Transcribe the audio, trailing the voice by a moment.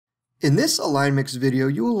In this AlignMix video,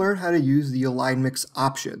 you will learn how to use the AlignMix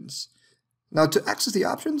Options. Now, to access the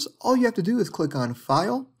options, all you have to do is click on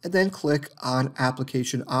File and then click on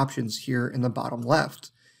Application Options here in the bottom left.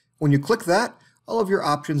 When you click that, all of your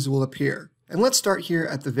options will appear. And let's start here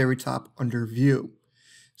at the very top under View.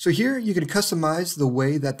 So here you can customize the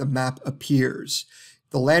way that the map appears.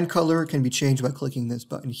 The land color can be changed by clicking this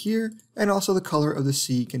button here, and also the color of the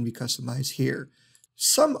sea can be customized here.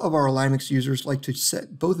 Some of our AlignMix users like to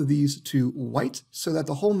set both of these to white so that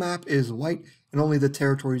the whole map is white and only the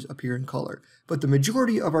territories appear in color. But the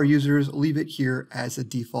majority of our users leave it here as a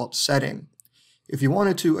default setting. If you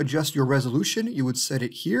wanted to adjust your resolution, you would set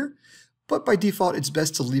it here, but by default it's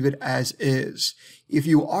best to leave it as is. If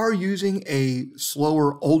you are using a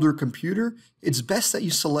slower, older computer, it's best that you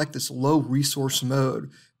select this low resource mode.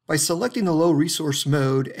 By selecting the low resource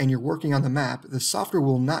mode and you're working on the map, the software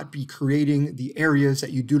will not be creating the areas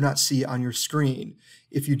that you do not see on your screen.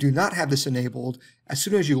 If you do not have this enabled, as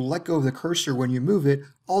soon as you let go of the cursor when you move it,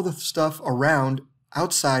 all the stuff around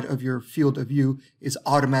outside of your field of view is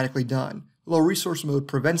automatically done. Low resource mode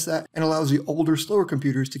prevents that and allows the older, slower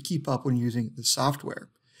computers to keep up when using the software.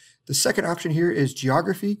 The second option here is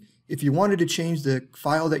geography. If you wanted to change the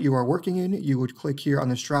file that you are working in, you would click here on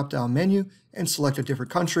this drop-down menu and select a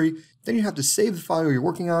different country. Then you have to save the file you're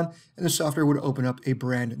working on, and the software would open up a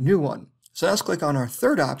brand new one. So let's click on our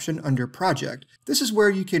third option under Project. This is where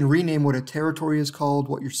you can rename what a territory is called,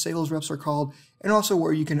 what your sales reps are called, and also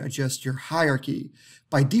where you can adjust your hierarchy.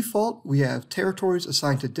 By default, we have territories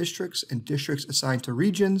assigned to districts and districts assigned to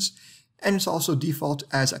regions, and it's also default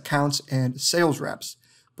as accounts and sales reps.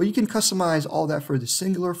 But you can customize all that for the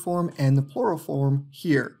singular form and the plural form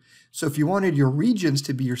here. So if you wanted your regions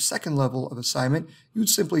to be your second level of assignment, you would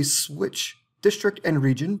simply switch district and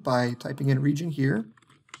region by typing in region here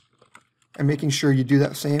and making sure you do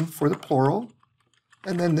that same for the plural.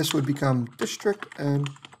 And then this would become district and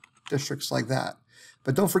districts like that.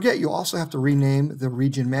 But don't forget, you also have to rename the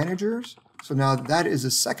region managers. So now that is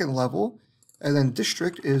the second level, and then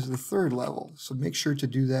district is the third level. So make sure to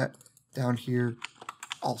do that down here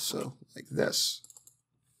also, like this.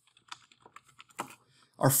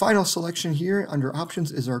 Our final selection here under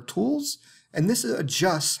options is our tools, and this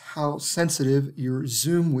adjusts how sensitive your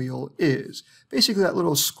zoom wheel is. Basically that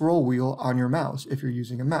little scroll wheel on your mouse if you're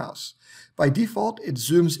using a mouse. By default, it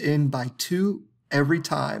zooms in by 2 every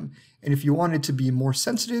time, and if you wanted to be more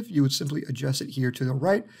sensitive, you would simply adjust it here to the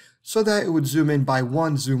right so that it would zoom in by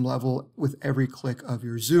 1 zoom level with every click of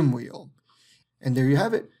your zoom wheel. And there you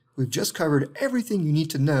have it. We've just covered everything you need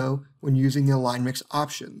to know when using the AlignMix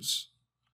options.